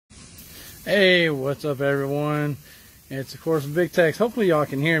Hey, what's up everyone? It's of course Big Tex. Hopefully y'all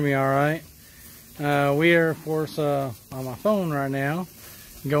can hear me alright. We are of course on my phone right now,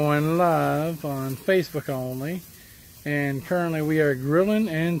 going live on Facebook only. And currently we are grilling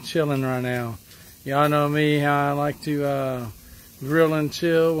and chilling right now. Y'all know me, how I like to grill and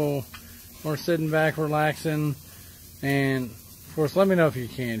chill while we're sitting back relaxing. And of course let me know if you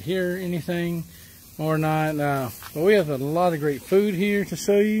can't hear anything or not. But we have a lot of great food here to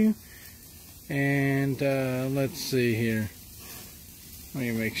show you. And let's see here. Let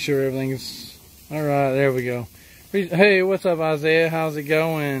me make sure everything's alright. There we go. Hey, what's up Isaiah? How's it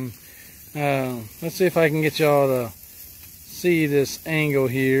going? Let's see if I can get y'all to see this angle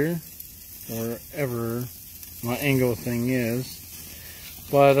here, wherever my angle thing is.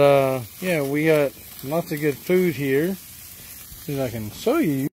 But yeah, we got lots of good food here. See if I can show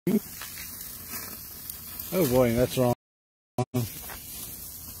you. Oh boy, that's wrong.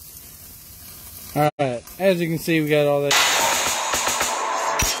 Alright, as you can see, we got all that.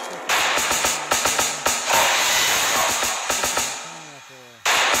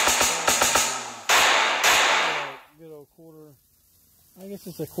 Good old quarter, I guess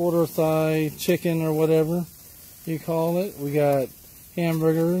it's a quarter thigh chicken or whatever you call it. We got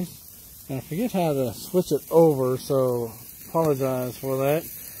hamburgers, and I forget how to switch it over, so apologize for that.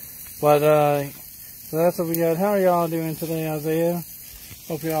 But so that's what we got. How are y'all doing today, Isaiah?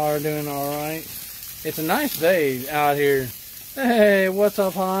 Hope y'all are doing alright. It's a nice day out here. Hey, what's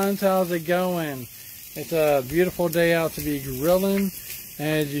up, Hans? How's it going? It's a beautiful day out to be grilling.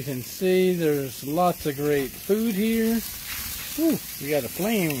 As you can see, there's lots of great food here. Woo, we got a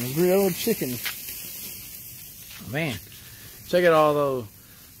flame grilled chicken. Man, check out all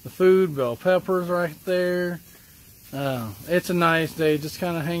the food, bell peppers right there. It's a nice day. Just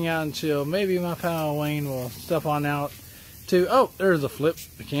kind of hang out and chill. Maybe my pal Wayne will step on out to. Oh, there's a flip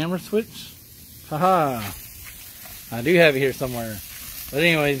the camera switch. Haha, I do have it here somewhere. But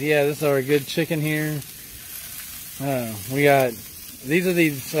anyways, yeah, this is our good chicken here. We got, these are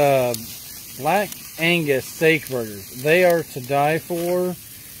these Black Angus steak burgers. They are to die for.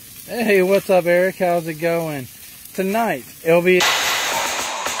 Hey, what's up, Eric? How's it going? Tonight, it'll be...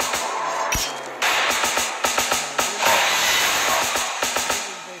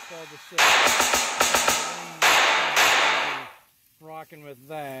 rocking with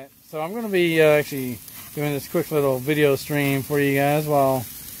that. So I'm going to be actually doing this quick little video stream for you guys while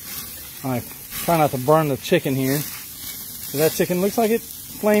I try not to burn the chicken here. So that chicken looks like it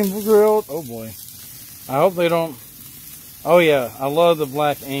flame grilled. Oh boy. I hope they don't. Oh yeah, I love the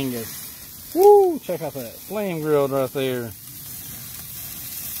Black Angus. Woo! Check out that flame grilled right there.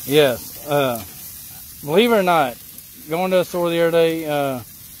 Yes. Believe it or not, going to a store the other day,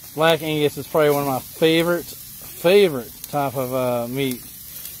 Black Angus is probably one of my favorite type of meat.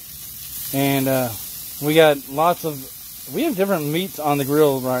 And we got we have different meats on the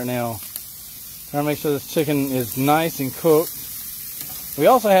grill right now. Trying to make sure this chicken is nice and cooked. We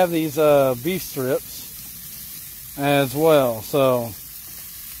also have these beef strips as well. So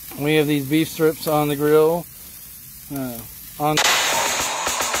we have these beef strips on the grill.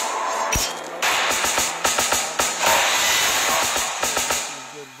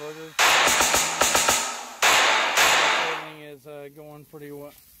 Going pretty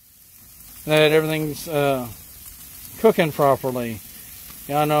well. That everything's cooking properly.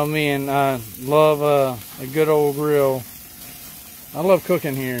 Y'all know me, and I love a good old grill. I love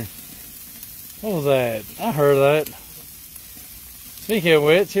cooking here. What was that? I heard that. Speaking of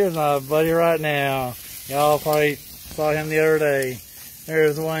which, here's my buddy right now. Y'all probably saw him the other day.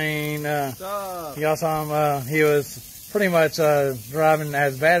 There's Wayne. Y'all saw him. He was pretty much driving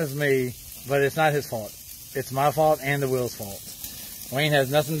as bad as me, but it's not his fault. It's my fault and the wheel's fault. Wayne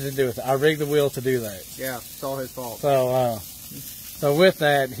has nothing to do with it. I rigged the wheel to do that. Yeah, it's all his fault. So with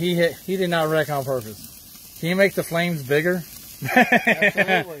that, he did not wreck on purpose. Can you make the flames bigger?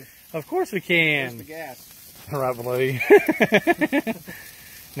 Absolutely. Of course we can. Where's the gas? Right below you.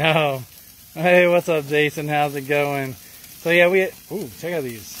 No. Hey, what's up, Jason? How's it going? So yeah, ooh, check out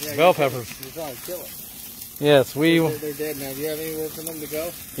these bell peppers. You're trying to kill it. Yes, They're dead now. Do you have anywhere for them to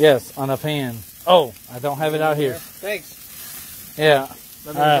go? Yes, on a pan. Oh, I don't have it out here. Thanks. Yeah.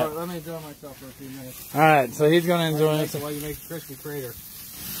 Let me enjoy myself for a few minutes. Alright, so he's going to enjoy it. While you make a crispy crater.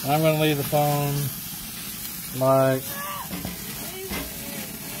 I'm going to leave the phone like...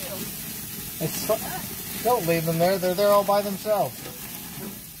 Don't leave them there. They're there all by themselves.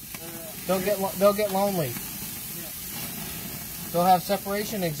 They'll get lonely. They'll have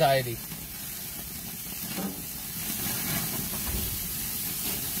separation anxiety.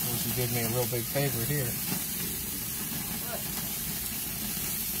 You did me a real big favor here.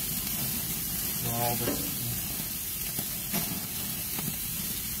 all this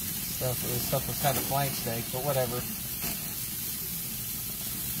stuff. This stuff was kind of flank steak, but whatever.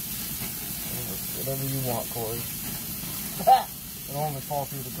 Whatever you want, Corey. It'll only fall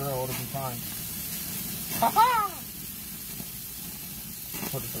through the grill. It'll be fine.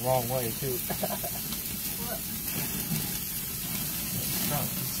 Put it the wrong way too.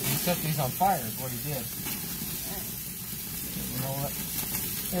 He set these on fire is what he did. You know what?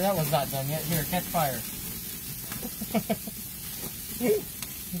 Hey, that one's not done yet. Here, catch fire.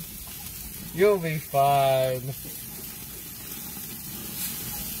 You'll be fine.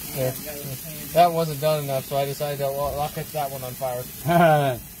 There. That wasn't done enough, so I decided I'll catch that one on fire.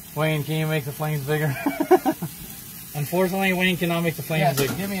 Wayne, can you make the flames bigger? Unfortunately, Wayne cannot make the flames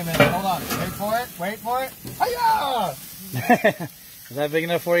bigger. Give me a minute. Hold on. Wait for it. Wait for it. Hiya! Is that big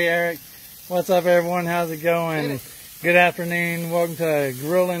enough for you, Eric? What's up, everyone? How's it going? Good afternoon. Welcome to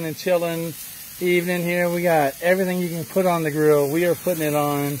Grilling and Chilling evening here. We got everything you can put on the grill. We are putting it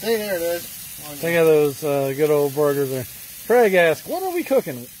on. See, there it is. Look at those good old burgers there. Craig asked, what are we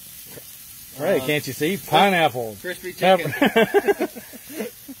cooking? Craig, can't you see? Pineapple. Crispy chicken.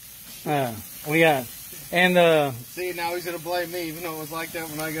 We got, and see, now he's going to blame me, even though it was like that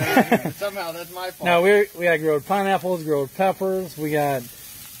when I got here. Somehow, that's my fault. no, we got grilled pineapples, grilled peppers. We got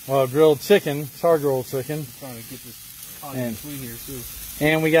grilled chicken, char grilled chicken. I'm trying to get this hot and sweet here, too.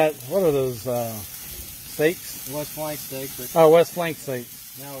 And we got, what are those, steaks? West flank steak. But Oh, West flank steak.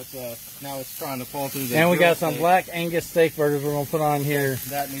 now it's trying to fall through the And we got steak. some black Angus steak burgers we're going to put on here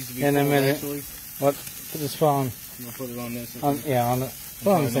That needs to be in a pulled, minute. actually. What? Put this phone. I'm going to put it on this.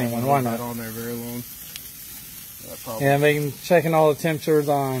 Put on the same one. Why not? On there very long. Yeah, checking all the temperatures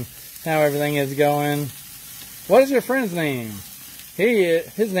on how everything is going. What is your friend's name?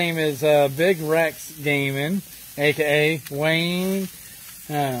 His name is Big Rex Gaming, aka Wayne.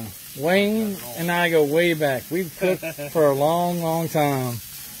 Wayne and I go way back. We've cooked for a long, long time.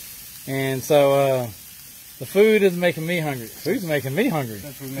 And so the food is making me hungry. Food's making me hungry.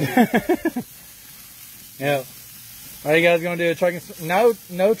 Since we made it. Yeah. Are you guys going to do a trucking?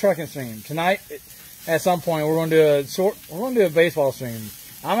 No trucking stream tonight. At some point, we're going to do a baseball stream.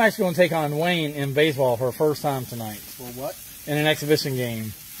 I'm actually going to take on Wayne in baseball for the first time tonight. For what? In an exhibition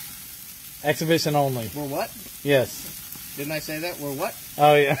game. Exhibition only. For what? Yes. Didn't I say that? We're what?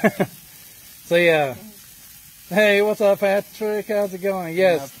 Oh, yeah. So, yeah. Hey, what's up, Patrick? How's it going?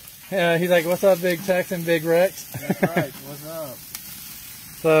 Yes. He's like, what's up, Big Tex and Big Rex? That's right. What's up?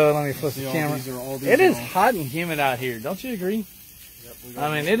 So, let me flip the camera. It is hot and humid out here. Don't you agree? Yep, I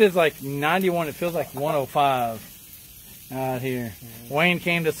mean, it is like 91. It feels like 105 out here. Mm-hmm. Wayne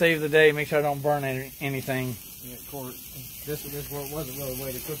came to save the day. Make sure I don't burn anything. Yeah, this wasn't really a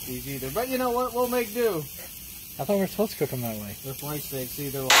way to cook these either. But you know what? We'll make do. I thought we were supposed to cook them that way. The flank steak, see,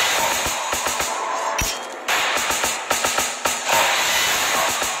 they're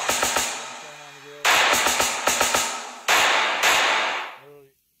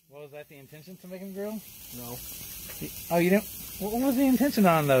Was that the intention to make them grill? No. Oh, you didn't? What was the intention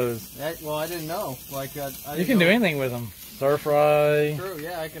on those? Well, I didn't know. Like, I didn't you can do anything with them. Stir fry. True.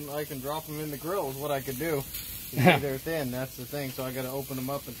 Yeah, I can drop them in the grill. Is what I could do. They're thin. That's the thing. So I got to open them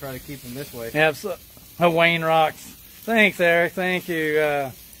up and try to keep them this way. Yeah. So, Wayne rocks. Thanks, Eric. Thank you.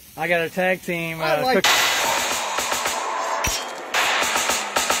 I got a tag team. Like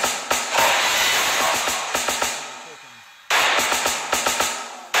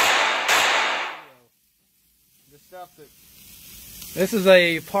This is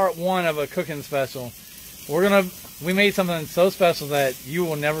a part 1 of a cooking special. We made something so special that you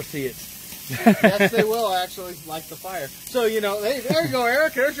will never see it. Yes, they will actually, like the fire. So, you know, hey, there you go,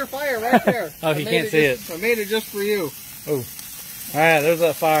 Eric. There's your fire right there. Oh, he can't see it. I made it just for you. Oh. All right, there's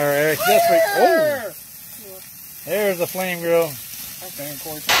that fire, Eric. Just for, oh. There's the flame grill. Okay, of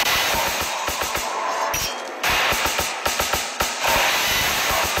course.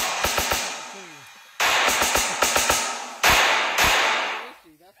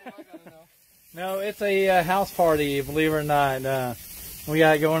 No, it's a house party, believe it or not. We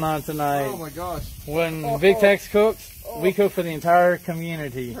got going on tonight. Oh my gosh. When Big Tex cooks, we cook for the entire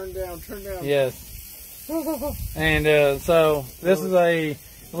community. Turn down, turn down. Yes. And so this is a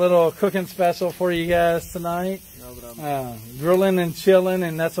little cooking special for you guys tonight. Grilling and chilling,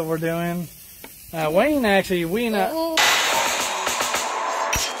 and that's what we're doing. Wayne actually,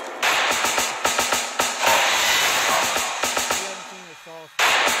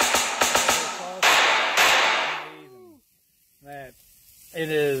 it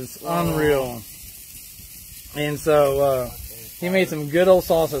is unreal. And so he made some good old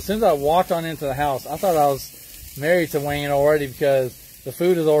sauce. As soon as I walked on into the house, I thought I was married to Wayne already because The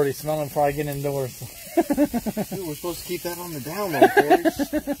food is already smelling before I get indoors. Dude, we're supposed to keep that on the down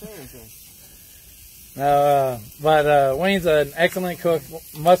low, But Wayne's an excellent cook,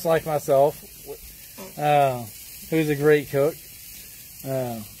 much like myself, who's a great cook.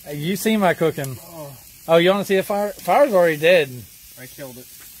 You see my cooking. Oh, you want to see the fire? Fire's already dead. I killed it.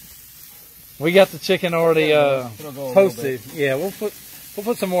 We got the chicken already toasted. Yeah, we'll put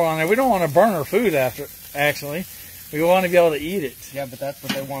some more on there. We don't want to burn our food after. Actually, we want to be able to eat it. Yeah, but that's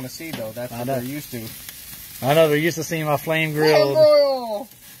what they want to see, though. That's what they're used to. I know they're used to seeing my flame grilled. Broil.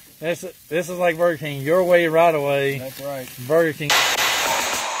 This is like Burger King. Your way, right away. That's right. Burger King.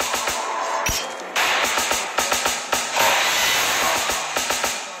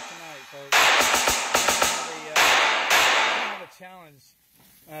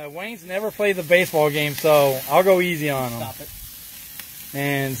 Wayne's never played the baseball game, so I'll go easy on him. Stop it.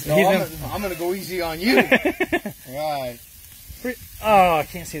 And no, I'm gonna go easy on you. Right. Oh, I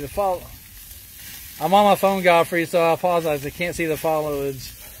can't see the follow. I'm on my phone, Godfrey, so I apologize. I can't see the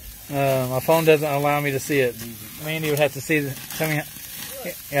followage. My phone doesn't allow me to see it. Mandy would have to see the. Tell me.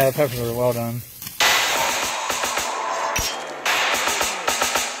 Yeah, the peppers are well done.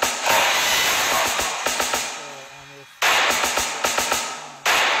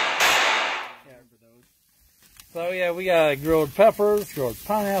 So yeah, we got grilled peppers, grilled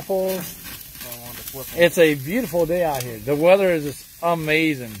pineapples. It's a beautiful day out here. The weather is just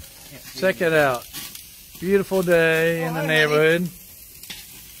amazing. Check it out. Beautiful day in the neighborhood.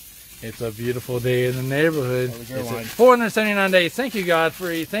 It's a beautiful day in the neighborhood. 479 days. Thank you,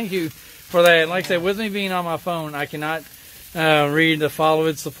 Godfrey. Thank you for that. Like I said, with me being on my phone, I cannot read the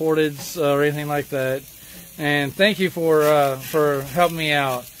followed, supported, or anything like that. And thank you for helping me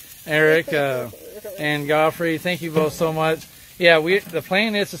out, Eric. And Godfrey, thank you both so much. Yeah, the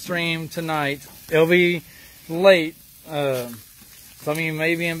plan is to stream tonight. It'll be late. Some of you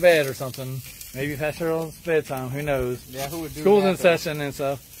may be in bed or something. Maybe past Cheryl's bedtime. Who knows? Yeah, who would do School's that, in session and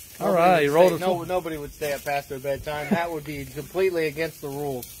stuff. All right, you rolled it. Nobody would stay up past their bedtime. That would be completely against the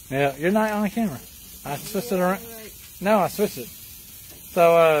rules. Yeah, you're not on the camera. I switched it around. No, I switched it.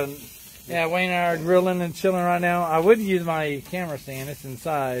 So, yeah, Wayne and I are grilling and chilling right now. I would use my camera stand. It's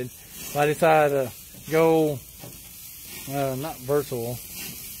inside. But I decided to go, not virtual,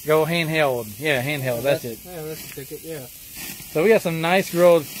 go handheld. Yeah, handheld. That's it. Yeah, that's the ticket. Yeah. So we got some nice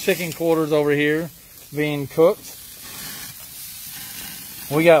grilled chicken quarters over here being cooked.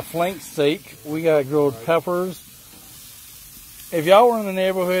 We got flank steak. We got grilled peppers. If y'all were in the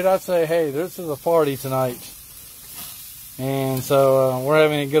neighborhood, I'd say, hey, this is a party tonight. And so we're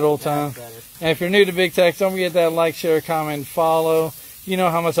having a good old time. And if you're new to Big Tex, don't forget that like, share, comment, follow. You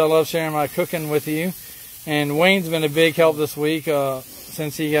know how much I love sharing my cooking with you. And Wayne's been a big help this week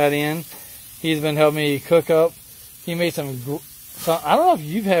since he got in. He's been helping me cook up. He made some I don't know if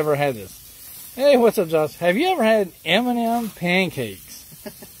you've ever had this. Hey, what's up, Josh? Have you ever had M&M pancakes?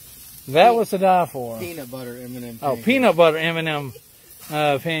 That was to die for. Peanut butter M&M pancakes. Oh, peanut butter M&M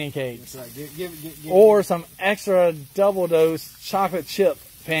pancakes. That's right. Give or some extra double dose chocolate chip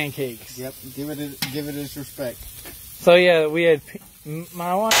pancakes. Yep, give it its respect. So yeah, we had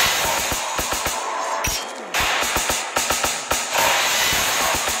my wife.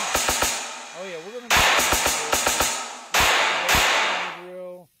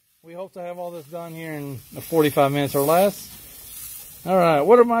 We hope to have all this done here in 45 minutes or less. All right,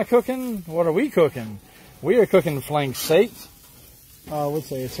 what am I cooking? What are we cooking? We are cooking flank steak. I would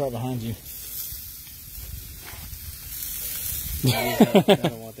say it's right behind you. I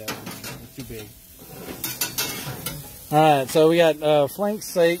don't want that one. It's too big. All right, so we got flank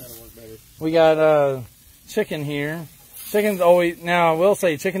steak. We got chicken here. Chicken's always, now I will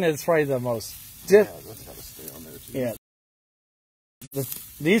say chicken is probably the most Yeah, that's got to stay on there too. Yeah.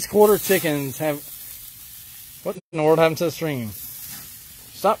 These quarter chickens have... What in the world happened to the stream?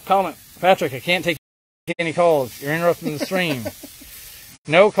 Stop calling. Patrick, I can't take any calls. You're interrupting the stream.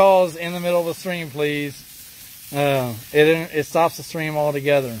 No calls in the middle of the stream, please. It stops the stream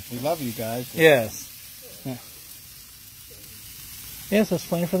altogether. We love you guys. Yes. Yeah. Yes, there's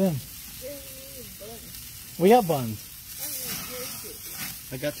plenty for them. We got buns.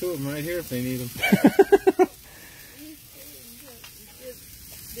 I got two of them right here if they need them.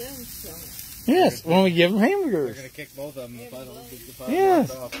 Yes, when we give them hamburgers. We're gonna kick both of them if I don't.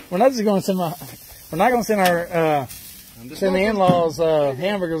 Yes, we're not just going to send we're not going to send our send the in-laws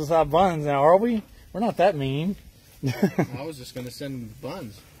hamburgers without buns now, are we? We're not that mean. I was just gonna send them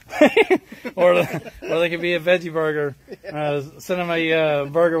buns. or they could be a veggie burger. Send them a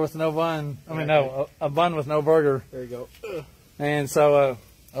burger with no bun. I mean, no, a bun with no burger. There you go. And so,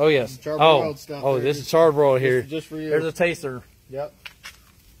 oh yes. Charbroiled stuff. Oh, this is charbroiled here. Just for you. There's a taster. Yep.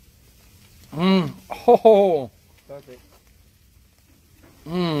 Oh. Perfect.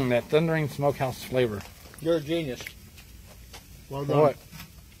 That thundering smokehouse flavor. You're a genius. Well done. What?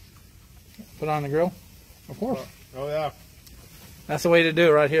 Put it on the grill? Of course. Oh, yeah. That's the way to do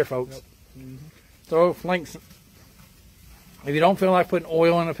it right here, folks. Yep. Mm-hmm. Throw flanks. If you don't feel like putting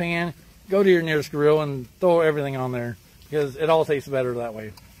oil in a pan, go to your nearest grill and throw everything on there because it all tastes better that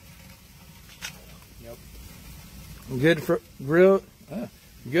way. Yep.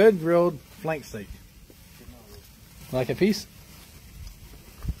 Good grilled flank steak. Like a piece?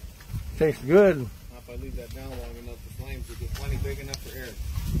 Tastes good. Now, if I leave that down long enough, the flames will get plenty big enough for Eric.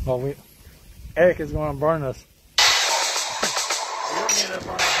 Well, Eric is going to burn us.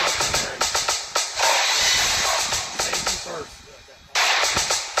 Safety first.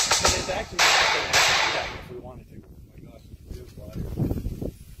 But it's actually if we wanted to. Oh my gosh,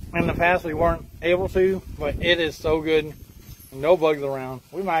 in the past we weren't able to, but it is so good. No bugs around.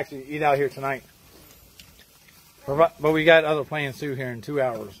 We might actually eat out here tonight. But we got other plans too here in 2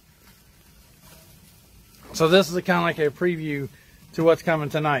 hours. So this is kind of like a preview to what's coming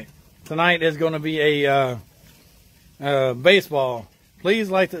tonight. Tonight is going to be a baseball. Please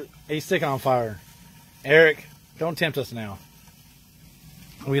light a stick on fire. Eric, don't tempt us now.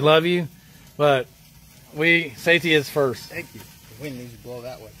 We love you, but safety is first. Thank you. The wind needs to blow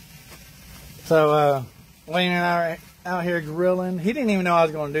that way. So Wayne and I are out here grilling. He didn't even know I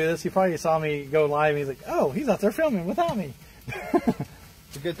was going to do this. He probably saw me go live. He's like, oh, he's out there filming without me.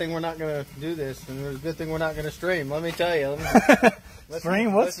 It's a good thing we're not going to do this, and it's a good thing we're not going to stream. Let me tell you.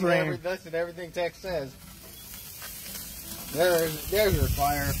 Stream? What stream? Listen to everything Tex says. There's your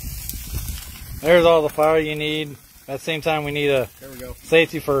fire. There's all the fire you need. At the same time, we need a There we go.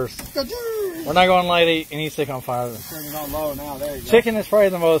 safety first. We're not going to light any stick on fire. Turn it on low now. There you go. Chicken is probably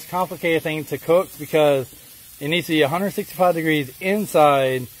the most complicated thing to cook because it needs to be 165 degrees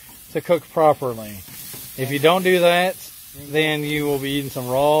inside to cook properly. If you don't do that, then you will be eating some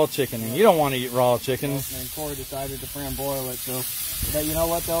raw chicken, and you don't want to eat raw chicken. And Corey decided to boil it, so but you know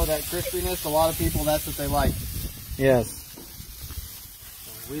what though, that crispiness, a lot of people, that's what they like. Yes.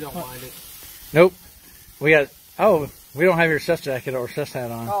 We don't mind it. Nope. We don't have your chef's jacket or chef's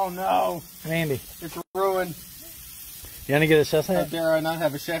hat on. Oh no, Andy, it's ruined. you want to get a chef's How hat? dare I not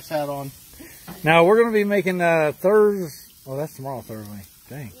have a chef's hat on? Now we're going to be making Thursday. Oh, that's tomorrow, Thursday.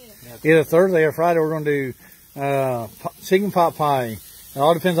 Dang. Either Thursday or Friday, we're going to do chicken pot pie. It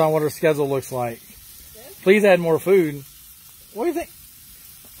all depends on what our schedule looks like. Please add more food. What do you think?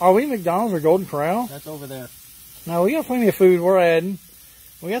 Are we McDonald's or Golden Corral? That's over there. No, we got plenty of food we're adding.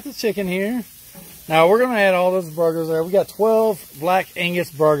 We got the chicken here. Now we're going to add all those burgers there. We got 12 Black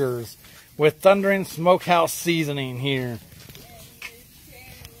Angus burgers with thundering smokehouse seasoning here.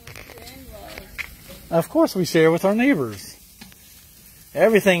 Of course we share with our neighbors.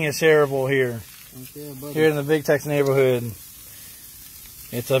 Everything is shareable here. Okay, Here in the Big Tex neighborhood.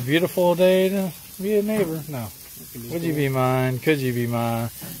 It's a beautiful day to be a neighbor. No. Would you be mine? Could you be my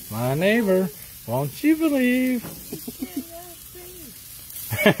neighbor? Won't you believe?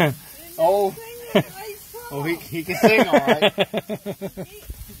 Oh, he can sing all right.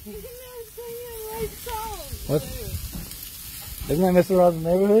 What? Isn't that Mr. Rogers'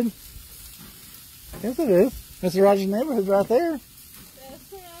 neighborhood? Yes, it is. Mr. Rogers' neighborhood's right there.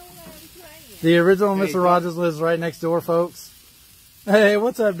 The original Hey, Mr. Rogers lives right next door, folks. Hey,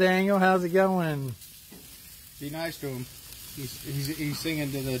 what's up, Daniel? How's it going? Be nice to him. He's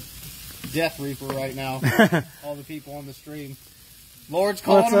singing to the Death Reaper right now. All the people on the stream. Lord's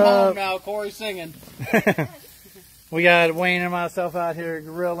calling What's him up? home now. Corey's singing. We got Wayne and myself out here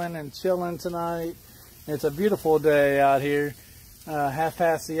grilling and chilling tonight. It's a beautiful day out here.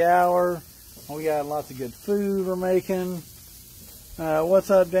 1/2 the hour. We got lots of good food we're making.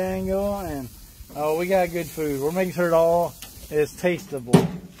 What's up, Daniel? And we got good food. We're making sure it all is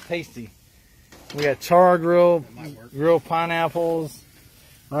tasty. We got char grilled pineapples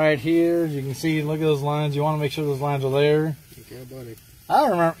right here. As you can see, look at those lines. You want to make sure those lines are there. Okay, buddy. I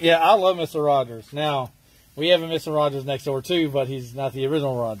remember. Yeah, I love Mr. Rogers. Now, we have a Mr. Rogers next door too, but he's not the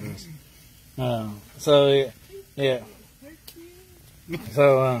original Rogers. So, yeah.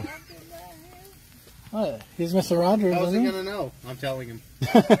 So, what? He's Mr. Rogers. How's he isn't he? gonna know? I'm telling him.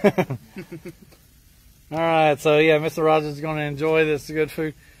 All right, so yeah, Mr. Rogers is going to enjoy this good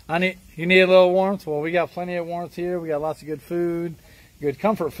food. You need a little warmth. Well, we got plenty of warmth here. We got lots of good food, good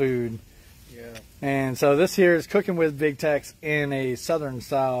comfort food. Yeah. And so this here is cooking with Big Tex in a southern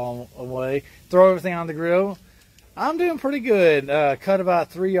style way. Throw everything on the grill. I'm doing pretty good. Cut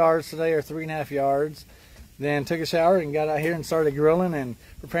about 3 yards today, or 3.5 yards. Then took a shower and got out here and started grilling and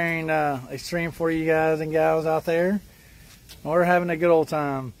preparing a stream for you guys and gals out there. We're having a good old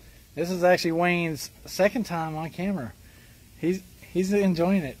time. This is actually Wayne's second time on camera. He's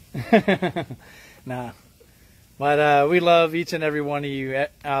enjoying it. Nah. But we love each and every one of you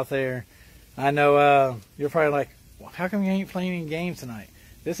out there. I know you're probably like, well, how come you ain't playing any games tonight?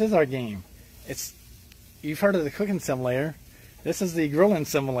 This is our game. You've heard of the cooking simulator. This is the grilling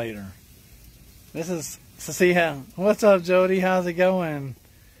simulator. This is to see how. What's up, Jody? How's it going?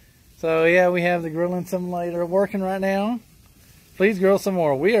 So yeah, we have the grilling simulator working right now. Please grill some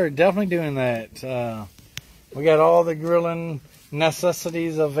more. We are definitely doing that. We got all the grilling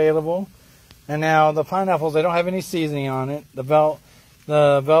necessities available. And now the pineapples, they don't have any seasoning on it. The bell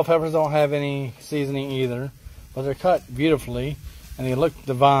peppers don't have any seasoning either. But they're cut beautifully. And they look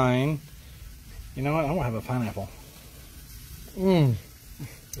divine. You know what? I want to have a pineapple. Mmm.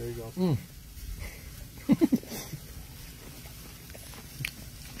 There you go. Mmm.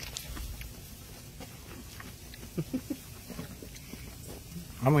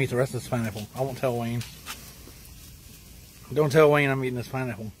 I'm going to eat the rest of this pineapple. I won't tell Wayne. Don't tell Wayne I'm eating this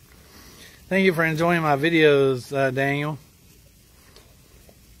pineapple. Thank you for enjoying my videos, Daniel.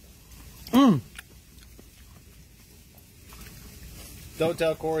 Mmm. Don't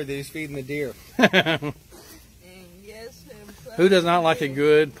tell Corey that he's feeding the deer. Who does not like a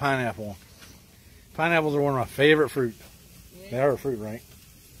good pineapple? Pineapples are one of my favorite fruit. Yeah. They are a fruit, right?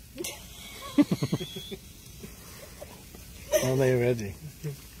 Well, they're veggie.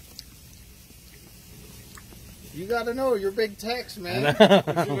 You gotta know, you're big Tex, man.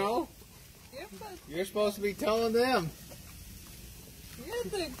 You know? You're supposed to be telling them.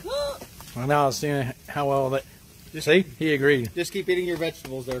 Well, now I was seeing how well that. See, he agreed. Just keep eating your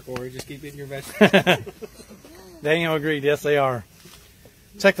vegetables there, Corey. Just keep eating your vegetables. Daniel agreed. Yes, they are.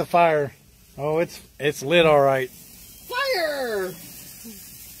 Check the fire. Oh, it's lit all right. Fire!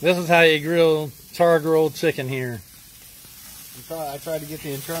 This is how you grill char grilled chicken here. I tried to get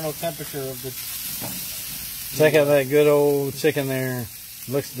the internal temperature of the. Check out that good old chicken there.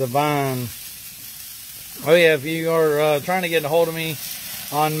 Looks divine. Oh yeah, if you are trying to get a hold of me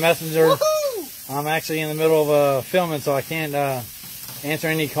on Messenger, I'm actually in the middle of filming, so I can't answer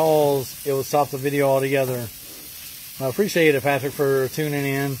any calls. It will stop the video altogether. I appreciate it, Patrick, for tuning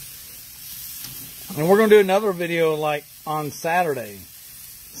in. And we're going to do another video like on Saturday.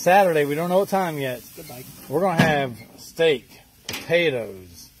 Saturday, we don't know what time yet. Good night. We're going to have steak,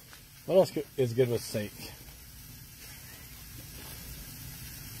 potatoes. What else is good with steak?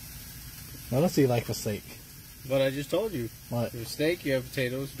 What else do you like with steak? What I just told you. What? With steak, you have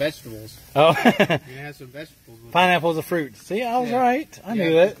potatoes, vegetables. Oh. You can have some vegetables. With Pineapple's a fruit. See, I was right. I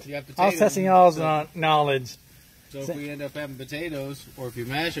knew it. You have potatoes, I was testing y'all's knowledge. So if we end up having potatoes, or if you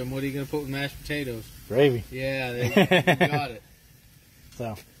mash them, what are you going to put with mashed potatoes? Gravy. Yeah, you got it.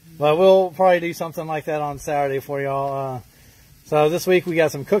 So, but we'll probably do something like that on Saturday for y'all. So this week we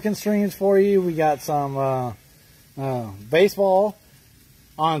got some cooking streams for you. We got some baseball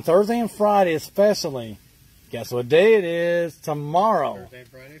on Thursday and Friday especially. Guess what day it is? Tomorrow. Thursday and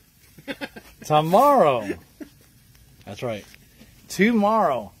Friday? Tomorrow. That's right.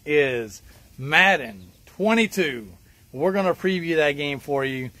 Tomorrow is Madden 22. We're going to preview that game for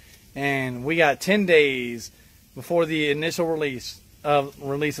you. And we got 10 days before the initial release of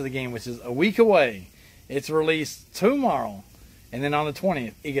the game, which is a week away. It's released tomorrow. And then on the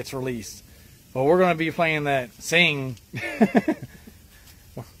 20th, it gets released. But we're going to be playing that. Sing.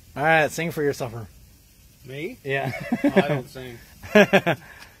 All right, sing for your supper. Me? Yeah. Oh, I don't sing.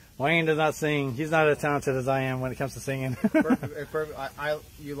 Wayne does not sing. He's not as talented as I am when it comes to singing. Perfect.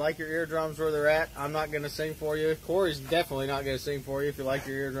 You like your eardrums where they're at. I'm not going to sing for you. Corey's definitely not going to sing for you if you like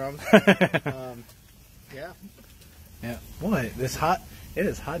your eardrums. Yeah. Yeah. Boy, it's hot. It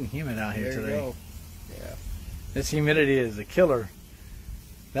is hot and humid out here There today. you go. Yeah. This humidity is a killer.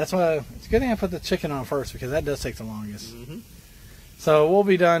 That's why it's a good thing I put the chicken on first, because that does take the longest. Mm-hmm. So we'll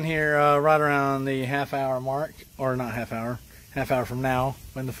be done here right around the half-hour mark, or not half-hour, half-hour from now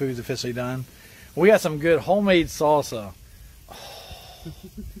when the food's officially done. We got some good homemade salsa. Oh,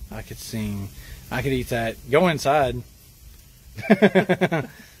 I could sing. I could eat that. Go inside. Yeah,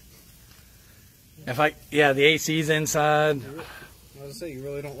 the AC's inside. I was going to say, you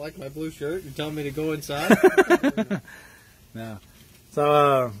really don't like my blue shirt? You're telling me to go inside? No.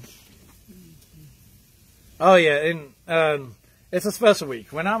 So, oh yeah, and it's a special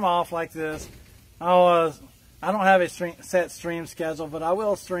week. When I'm off like this, I don't have a set stream schedule, but I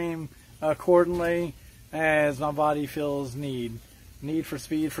will stream accordingly as my body feels need for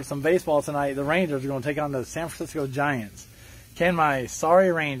speed for some baseball tonight. The Rangers are going to take on the San Francisco Giants. Can my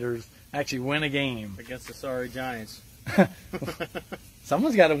sorry Rangers actually win a game Against the sorry Giants.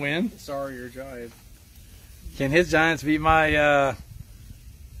 Someone's got to win. Sorry, you're Giant. Can his Giants beat my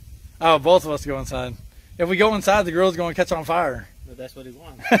Oh, both of us go inside. If we go inside, the grill's going to catch on fire. But that's what he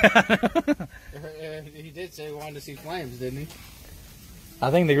wants. He did say he wanted to see flames, didn't he? I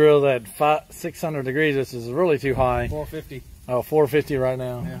think the grill's at 600 degrees. This is really too high. 450. Oh, 450 right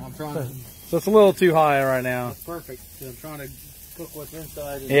now. Yeah, I'm trying to. So it's a little too high right now. That's perfect. I'm trying to cook what's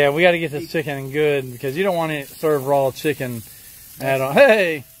inside. Yeah, we got to get this chicken good because you don't want to serve raw chicken at all.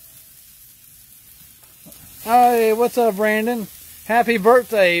 Hey! Hey, what's up, Brandon? Happy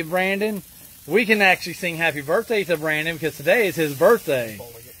birthday, Brandon. We can actually sing happy birthday to Brandon because today is his birthday.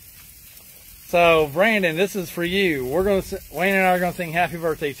 So, Brandon, this is for you. We're going to Wayne and I are going to sing happy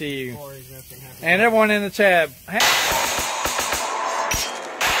birthday to you. And everyone in the chat. Happy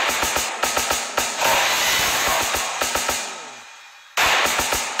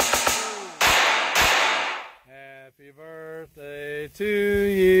birthday to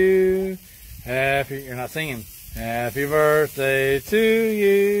you. You're not singing. Happy birthday to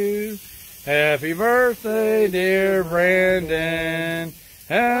you. Happy birthday, dear Brandon.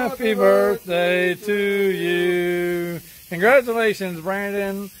 Happy birthday to you. Congratulations,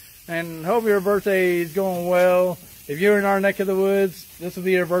 Brandon. And hope your birthday is going well. If you're in our neck of the woods, this will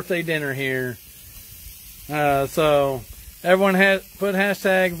be your birthday dinner here. So everyone put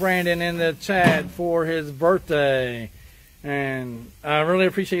hashtag Brandon in the chat for his birthday. And I really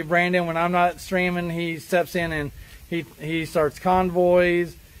appreciate Brandon. When I'm not streaming, he steps in and he starts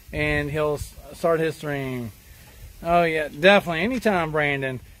convoys and he'll start his stream. Oh yeah, definitely. Anytime,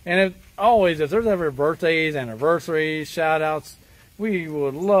 Brandon. And if there's ever birthdays, anniversaries, shout outs, we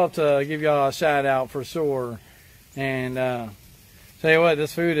would love to give y'all a shout out for sure. And tell you what,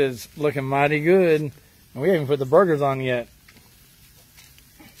 this food is looking mighty good. And we haven't put the burgers on yet.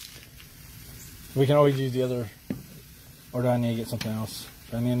 We can always use the other. Or do I need to get something else?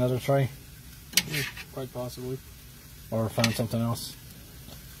 Do I need another tray? Yeah, quite possibly. Or find something else?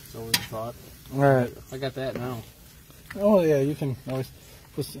 It's always a thought. Alright. I got that now. Oh yeah, you can always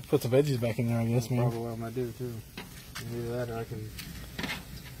put the veggies back in there, I guess, man. Probably what I'm going to do, too. Either that or I can...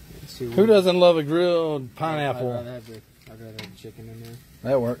 see. Who doesn't love a grilled pineapple? I'd rather have the chicken in there.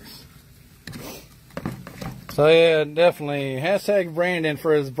 That works. So yeah, definitely. Hashtag Brandon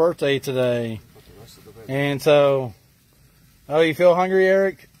for his birthday today. And so... Oh, you feel hungry,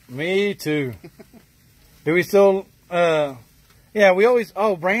 Eric? Me too. Do we still... yeah, we always...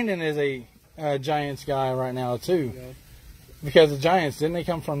 Oh, Brandon is a Giants guy right now, too. Yeah. Because the Giants, didn't they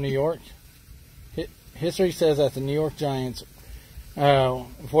come from New York? History says that the New York Giants,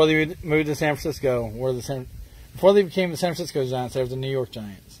 before they moved to San Francisco, before they became the San Francisco Giants, they were the New York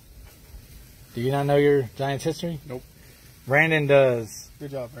Giants. Do you not know your Giants history? Nope. Brandon does.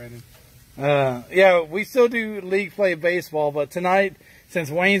 Good job, Brandon. Yeah, we still do league play baseball, but tonight,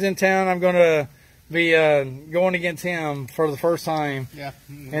 since Wayne's in town, I'm going to be going against him for the first time. Yeah.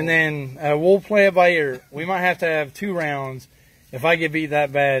 And then we'll play it by ear. We might have to have 2 rounds. If I get beat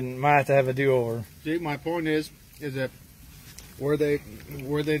that bad, might have to have a do-over. See, my point is that were they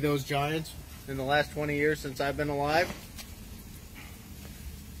those Giants in the last 20 years since I've been alive?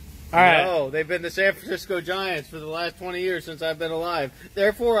 All right. No, they've been the San Francisco Giants for the last 20 years since I've been alive.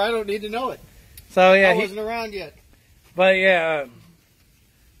 Therefore, I don't need to know it. So yeah, I wasn't around yet. But yeah,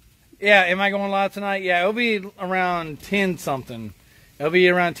 am I going live tonight? Yeah, it'll be around 10 something. It'll be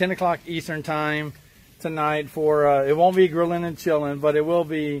around 10 o'clock Eastern time tonight for. It won't be grilling and chilling, but it will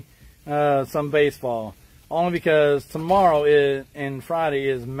be some baseball. Only because tomorrow and Friday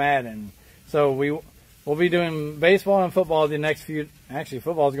is Madden, so we'll be doing baseball and football the next few. Actually,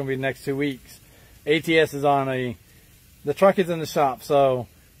 football is going to be the next 2 weeks. ATS is on the truck is in the shop, so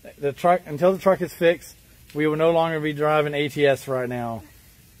until the truck is fixed, we will no longer be driving ATS right now.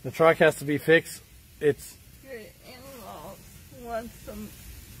 The truck has to be fixed. Your in-laws want some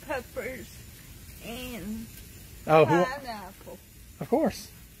peppers and pineapple. Of course.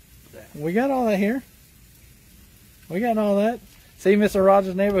 We got all that here. We got all that. See, Mr.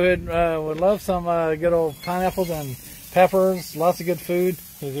 Rogers' neighborhood would love some good old pineapples and peppers. Lots of good food.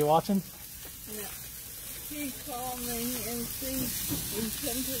 Is he watching? No. He called me and see the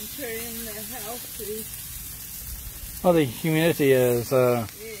temperature in the house is. Oh, the humidity is.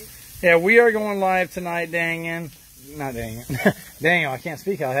 Yeah, we are going live tonight, Daniel. Not Daniel. Daniel, I can't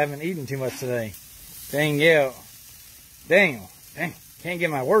speak. I haven't eaten too much today. Daniel. Dang, can't get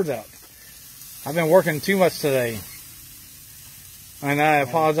my words out. I've been working too much today. And I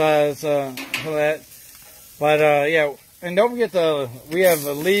apologize for that. But, yeah, and don't forget we have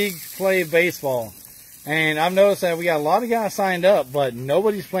a league play baseball. And I've noticed that we got a lot of guys signed up, but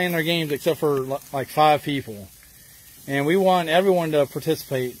nobody's playing their games except for like 5 people. And we want everyone to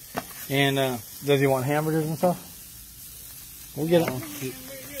participate. And does he want hamburgers and stuff? We'll get them.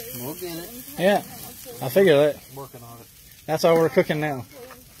 We'll get it. Yeah, I figure that. Working on it. That's all we're cooking now.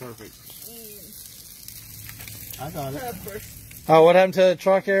 Perfect. I got it. Pepper. Oh, what happened to the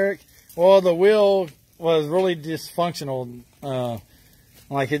truck, Eric? Well, the wheel was really dysfunctional.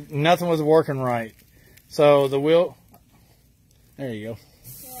 Nothing was working right. So the wheel. There you go.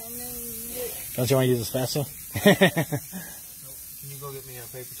 Yeah, I mean, Don't you want to use this faster? Can you go get me a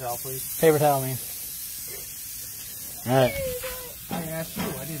paper towel, please? Paper towel, man. All right. I asked you.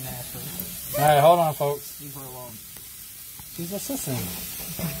 I didn't ask her. All right, hold on, folks. Leave her alone. She's assisting.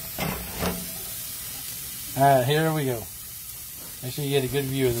 All right, here we go. Make sure you get a good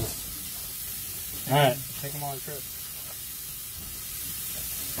view of this. All right. Take them on a trip.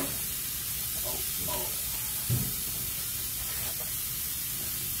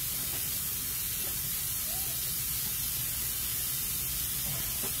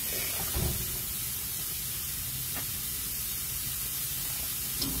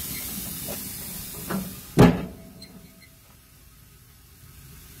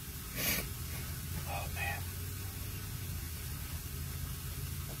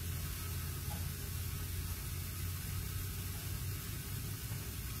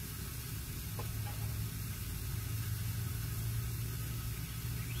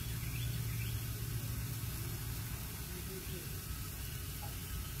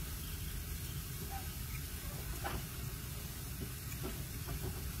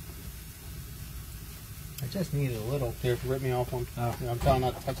 I just needed a little. Here, rip me off one. Oh. I'm trying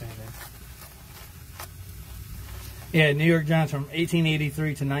not to touch anything. Yeah, New York Giants from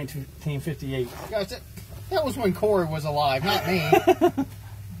 1883 to 1958. Guys, that was when Corey was alive, not me.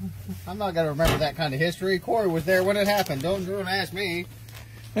 I'm not going to remember that kind of history. Corey was there when it happened. Don't ask me.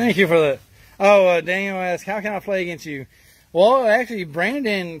 Thank you for that. Oh, Daniel asked, how can I play against you? Well, actually,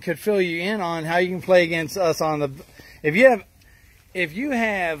 Brandon could fill you in on how you can play against us on the. If you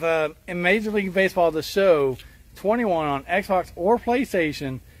have in Major League Baseball the show 21 on Xbox or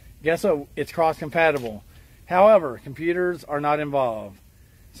PlayStation, guess what? It's cross-compatible. However, computers are not involved,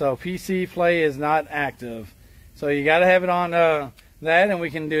 so PC play is not active. So you got to have it on that, and we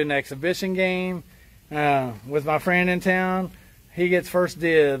can do an exhibition game with my friend in town. He gets first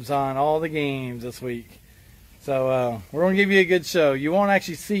dibs on all the games this week. So we're going to give you a good show. You won't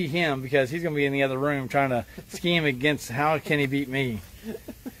actually see him because he's going to be in the other room trying to scheme against how can he beat me.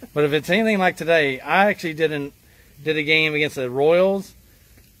 But if it's anything like today, I actually did a game against the Royals.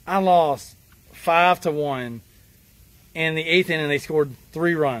 I lost 5-1. In the 8th inning, they scored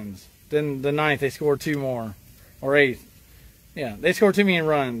 3 runs. Then the 9th, they scored 2 more. Or 8th. Yeah, they scored too many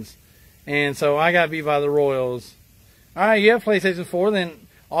runs. And so I got beat by the Royals. All right, you have PlayStation 4, then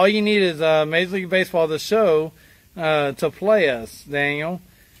all you need is Major League Baseball, the show, to play us, Daniel.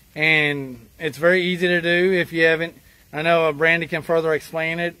 And it's very easy to do if you haven't. I know Brandy can further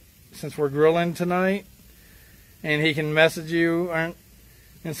explain it since we're grilling tonight. And he can message you and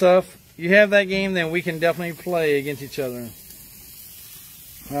stuff. You have that game, then we can definitely play against each other.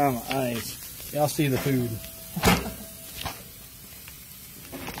 Oh, my eyes. Y'all see the food.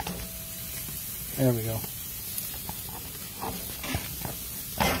 There we go.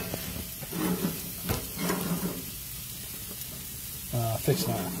 Fix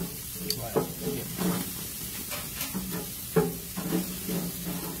mine. Right.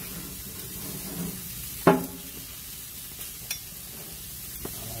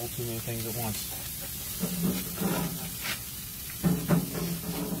 Hold too many things at once.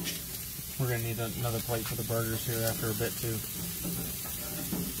 We're going to need another plate for the burgers here after a bit too.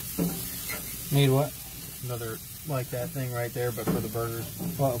 Need what? Another, like that thing right there, but for the burgers.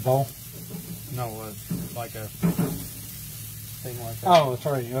 What, a bowl? No, like a thing like that. Oh, it's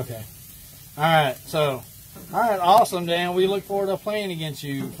already, okay. Alright, so, alright, awesome, Dan. We look forward to playing against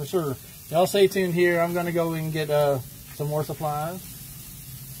you, for sure. Y'all stay tuned here. I'm going to go and get some more supplies.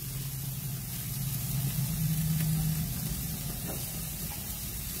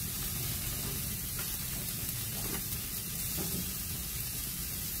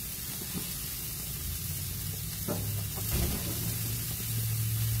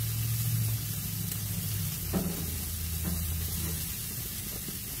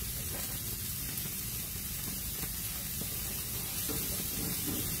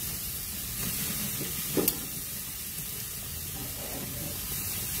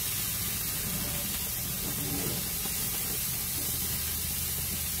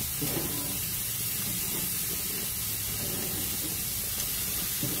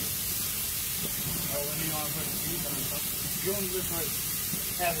 You want to just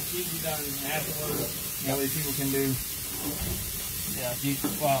have the cheesy done afterwards? That way people can do. Yeah,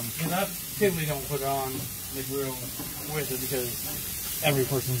 Because I typically don't put it on the grill with it because every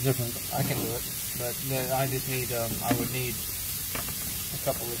person's different. I can do it, but then I just need, I would need a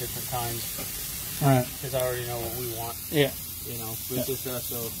couple of different kinds. All right. Because I already know what we want. Yeah. You know, it's just us,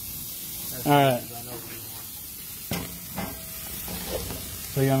 so. That's all right. I know what we want.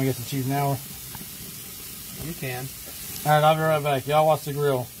 So you want me to get some cheese now? You can. All right, I'll be right back. Y'all watch the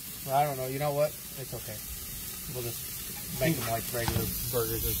grill. Well, I don't know. You know what? It's okay. We'll just make them like regular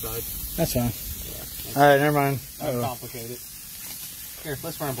burgers inside. That's fine. Yeah. All right, never mind. Complicated. Here,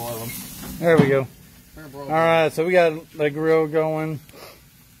 let's try and broil them. There we go. All right, so we got the grill going.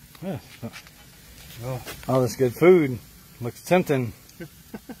 All this good food. Looks tempting.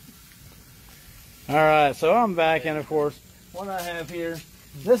 All right, so I'm back, and of course, what I have here,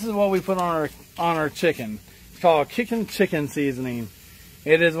 this is what we put on our chicken. It's called chicken seasoning.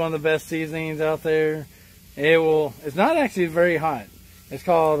 It is one of the best seasonings out there. It's not actually very hot. It's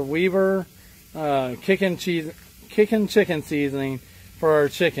called Weber chicken chicken seasoning for our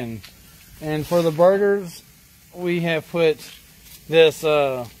chicken. And for the burgers, we have put this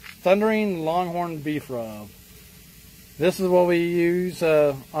Thundering Longhorn beef rub. This is what we use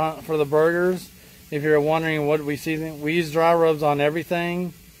for the burgers. If you're wondering what we season, we use dry rubs on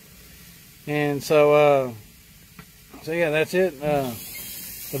everything. And so yeah, that's it.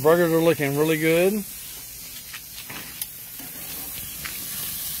 The burgers are looking really good.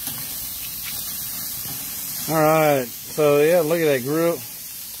 All right, so yeah, look at that grill.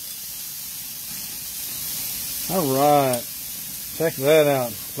 All right, check that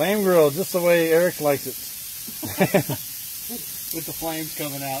out. Flame grill, just the way Eric likes it. With the flames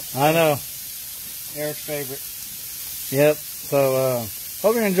coming out. I know. Eric's favorite. Yep. So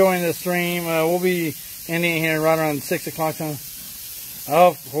hope you're enjoying this stream. We'll be ending here right around 6 o'clock time. Oh,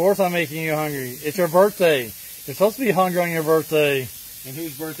 of course I'm making you hungry. It's your birthday. You're supposed to be hungry on your birthday. And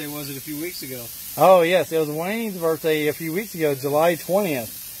whose birthday was it a few weeks ago? Oh, yes. It was Wayne's birthday a few weeks ago, July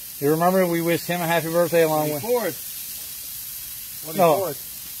 20th. You remember we wished him a happy birthday along with... 24th. No.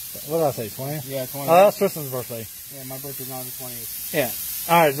 What did I say, 20th? Yeah, 20th. Oh, that's Tristan's birthday. Yeah, my birthday's on the 20th. Yeah.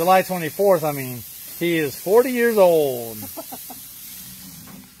 All right, July 24th, I mean. He is 40 years old.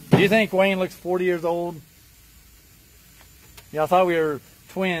 Do you think Wayne looks 40 years old? Yeah, I thought we were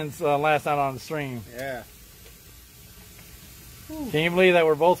twins last night on the stream. Yeah. Can you believe that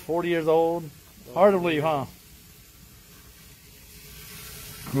we're both 40 years old? Hard to believe, huh?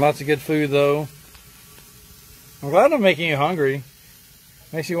 Lots of good food, though. I'm glad I'm making you hungry.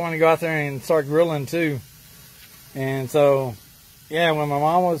 Makes you want to go out there and start grilling, too. And so, yeah, when my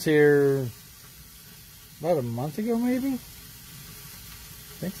mom was here about a month ago, maybe? I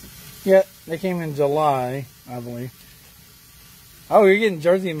think so. Yeah, they came in July, I believe. Oh, you're getting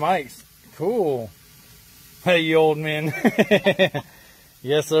Jersey Mike's. Cool. Hey, you old men.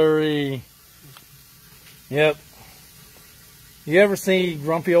 Yes, sirree. Yep. You ever see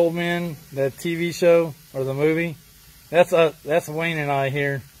Grumpy Old Men, that TV show or the movie? That's Wayne and I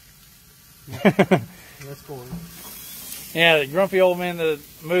here. That's cool. Yeah, the Grumpy Old Men, the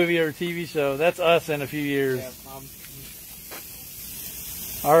movie or TV show. That's us in a few years. Yeah,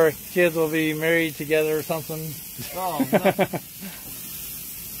 Our kids will be married together or something. Oh, no.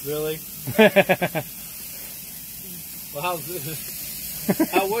 Really? Well,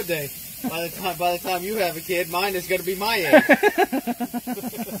 how would they? By the time you have a kid, mine is going to be my age.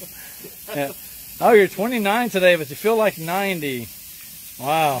 Yeah. Oh, you're 29 today, but you feel like 90.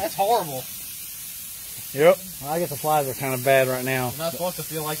 Wow. That's horrible. Yep. Well, I guess the flies are kind of bad right now. You're not supposed to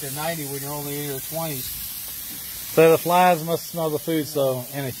feel like they're 90 when you're only in your 20s. So the flies must smell the food, so,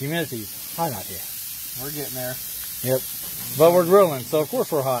 and the humidity's hot out here. We're getting there. Yep. But we're grilling, so of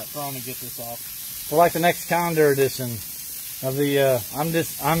course we're hot. Trying to get this off. We're like the next calendar edition of the, I'm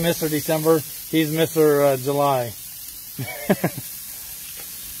Mr. December, he's Mr. July.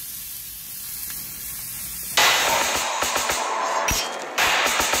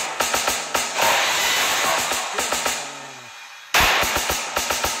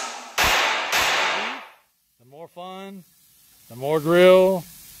 The more fun, the more grill,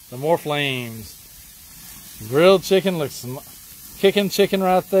 the more flames. Grilled chicken looks kicking chicken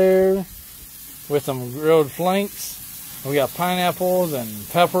right there with some grilled flanks. We got pineapples and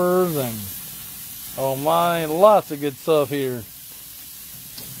peppers and oh my, lots of good stuff here.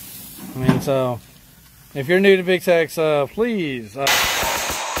 And so, if you're new to Big Tex, please. Kind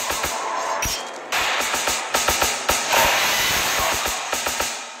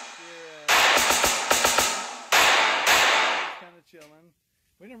of chilling.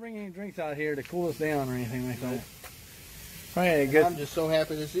 We didn't bring any drinks out here to cool us down or anything like that. Right, good. I'm just so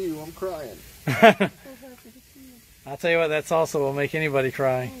happy to see you. I'm crying. I'll tell you what, that salsa will make anybody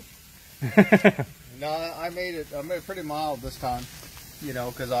cry. No, I made it pretty mild this time. you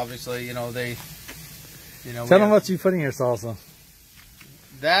know, because obviously, you know, they, you know. Tell them what you put in your salsa.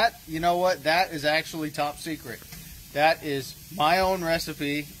 That, you know what, that is actually top secret. That is my own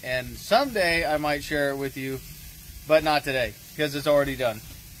recipe, and someday I might share it with you, but not today, because it's already done.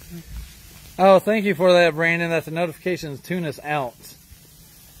 Oh, thank you for that, Brandon. That's the notifications tune us out.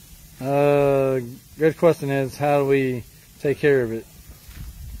 Good question is, how do we take care of it?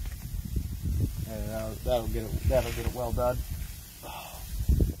 That'll get it well done.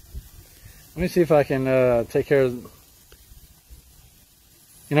 Let me see if I can take care of.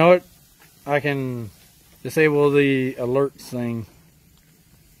 You know what? I can disable the alerts thing.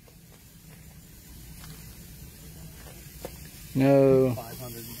 No.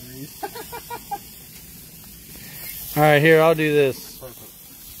 500 degrees. All right, here, I'll do this. Perfect.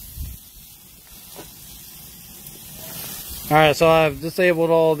 All right, so I've disabled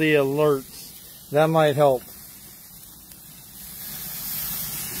all the alerts. That might help.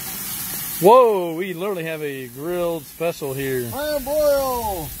 Whoa, we literally have a grilled special here. Ham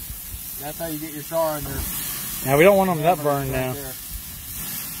broil. That's how you get your char in there. Now, we don't want them that burned now. You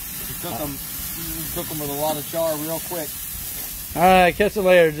cook them with a lot of char real quick. All right, catch you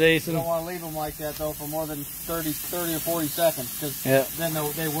later, You Jason. don't want to leave them like that, though, for more than 30 or 40 seconds, because then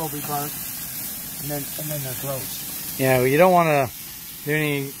they will be burnt, and then they're gross. Yeah, well, you don't want to do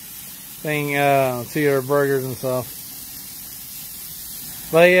anything to your burgers and stuff.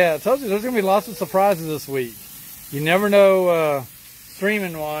 But yeah, I told you there's going to be lots of surprises this week. You never know,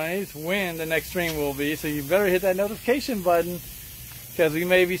 streaming-wise, when the next stream will be, so you better hit that notification button, because we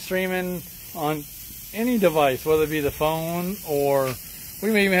may be streaming on any device, whether it be the phone, or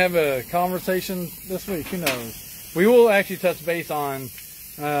we may even have a conversation this week, who knows. We will actually touch base on,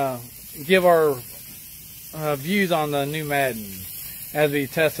 give our views on the new Madden as we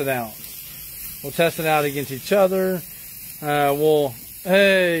test it out. We'll test it out against each other.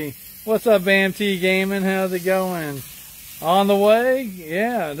 Hey, what's up, BAMT Gaming? How's it going? On the way?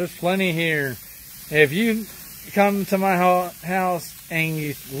 Yeah, there's plenty here. If you come to my house and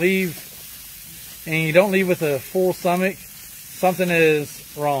you leave, and you don't leave with a full stomach, something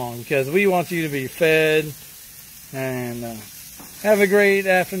is wrong, because we want you to be fed. And have a great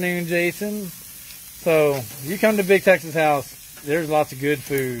afternoon, Jason. So, you come to Big Texas House, there's lots of good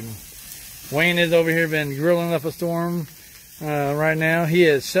food. Wayne is over here been grilling up a storm right now. He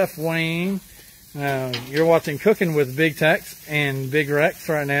is Chef Wayne. You're watching Cooking with Big Tex and Big Rex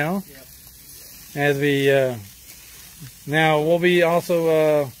right now. Yep. As we now we'll be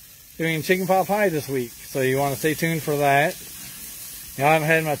also doing chicken pot pie this week, so you want to stay tuned for that. Now, I haven't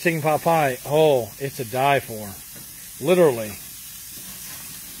had my chicken pot pie. Oh, it's a die for, literally.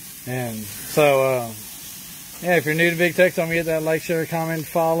 And so yeah, if you're new to Big Tex, don't forget that like, share, comment,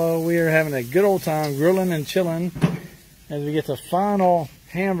 follow. We are having a good old time grilling and chilling as we get the final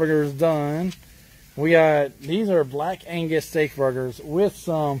hamburgers done. We got, these are Black Angus steak burgers with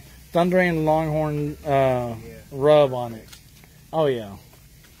some Thunder and Longhorn rub on it. Oh yeah.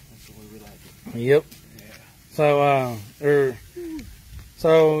 That's the way we like it. Yep. Yeah.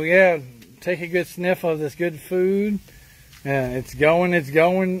 So yeah, take a good sniff of this good food. Yeah, it's going, it's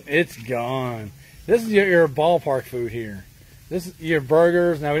gone. This is your ballpark food here. This is your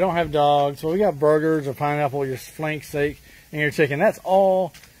burgers. Now, we don't have dogs, but we got burgers, or pineapple, your flank steak, and your chicken. That's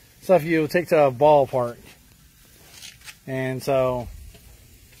all stuff you take to a ballpark. And so,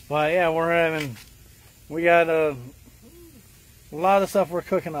 well, yeah, we got a lot of stuff we're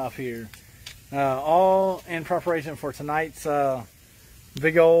cooking up here. All in preparation for tonight's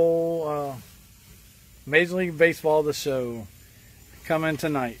big old Major League Baseball, the show, coming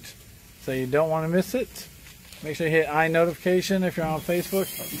tonight. So you don't want to miss it. Make sure you hit notification if you're on Facebook.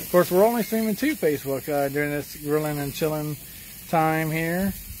 Of course, we're only streaming to Facebook during this grilling and chilling time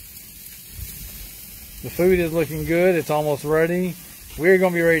here. The food is looking good. It's almost ready. We're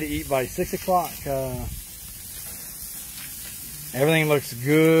going to be ready to eat by 6 o'clock. Everything looks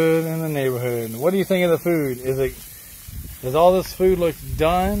good in the neighborhood. What do you think of the food? Does all this food look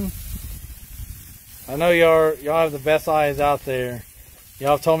done? I know y'all have the best eyes out there.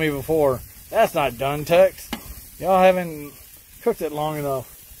 Y'all have told me before, that's not done, Tex. Y'all haven't cooked it long enough.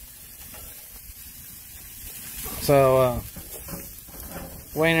 So,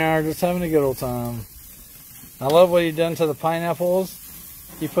 Wayne and I are just having a good old time. I love what he done to the pineapples.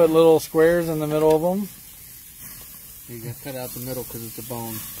 He put little squares in the middle of them. You got to cut out the middle because it's a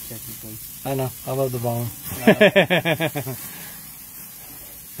bone, technically. I know. I love the bone.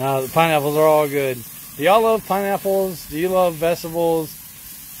 Now, the pineapples are all good. Do y'all love pineapples? Do you love vegetables?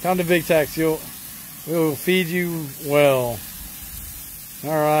 Come to Big Tex. We will feed you well.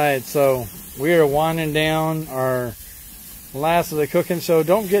 Alright, so we are winding down our last of the cooking show.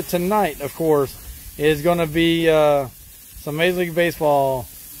 Don't get tonight, of course, is going to be some Major League Baseball.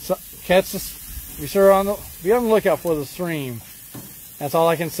 So, catch this. Be on the lookout for the stream. That's all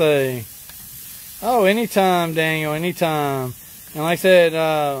I can say. Oh, anytime, Daniel, anytime. And like I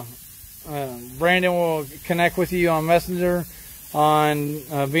said, Brandon will connect with you on Messenger on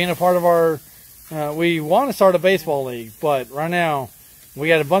being a part of our. We want to start a baseball league, but right now we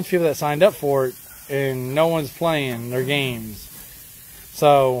got a bunch of people that signed up for it, and no one's playing their games.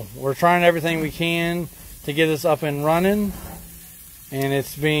 So we're trying everything we can to get us up and running, and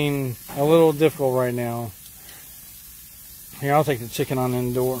it's been a little difficult right now. Here, I'll take the chicken on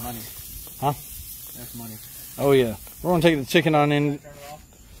indoor. Money. Huh? That's money. Oh yeah, we're gonna take the chicken on in.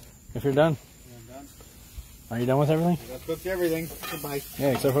 If you're done. I'm done. Are you done with everything? I've cooked everything. Goodbye. Yeah,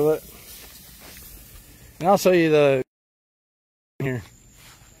 except for that. And I'll show you the here.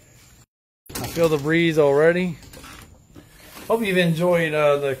 I feel the breeze already. Hope you've enjoyed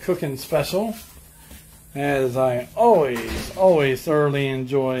the cooking special, as I always thoroughly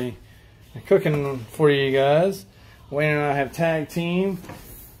enjoy cooking for you guys. Wayne and I have tag team,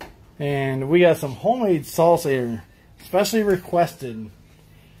 and we got some homemade salsa here, especially requested.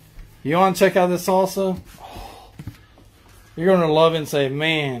 You want to check out this salsa? You're going to love it and say,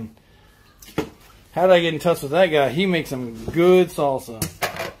 man, how did I get in touch with that guy? He makes some good salsa.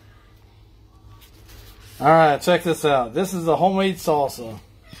 Alright, check this out. This is a homemade salsa.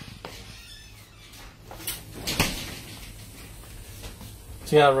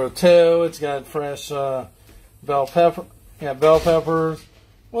 It's got rotel. It's got fresh bell pepper. Yeah, bell peppers.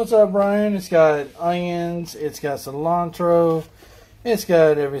 What's up, Brian? It's got onions. It's got cilantro. It's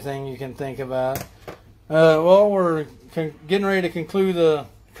got everything you can think about. Well, we're getting ready to conclude the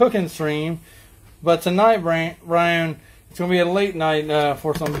cooking stream. But tonight, Brian, it's going to be a late night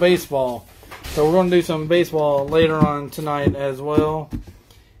for some baseball. So we're going to do some baseball later on tonight as well.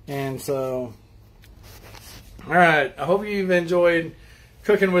 And so, alright, I hope you've enjoyed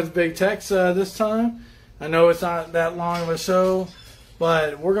cooking with Big Tex this time. I know it's not that long of a show,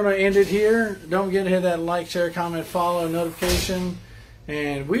 but we're going to end it here. Don't forget to hit that like, share, comment, follow, notification.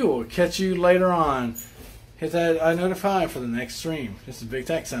 And we will catch you later on. Hit that notify for the next stream. This is Big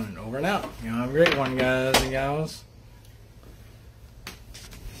Tech signing over and out. You know, have a great one, guys and gals.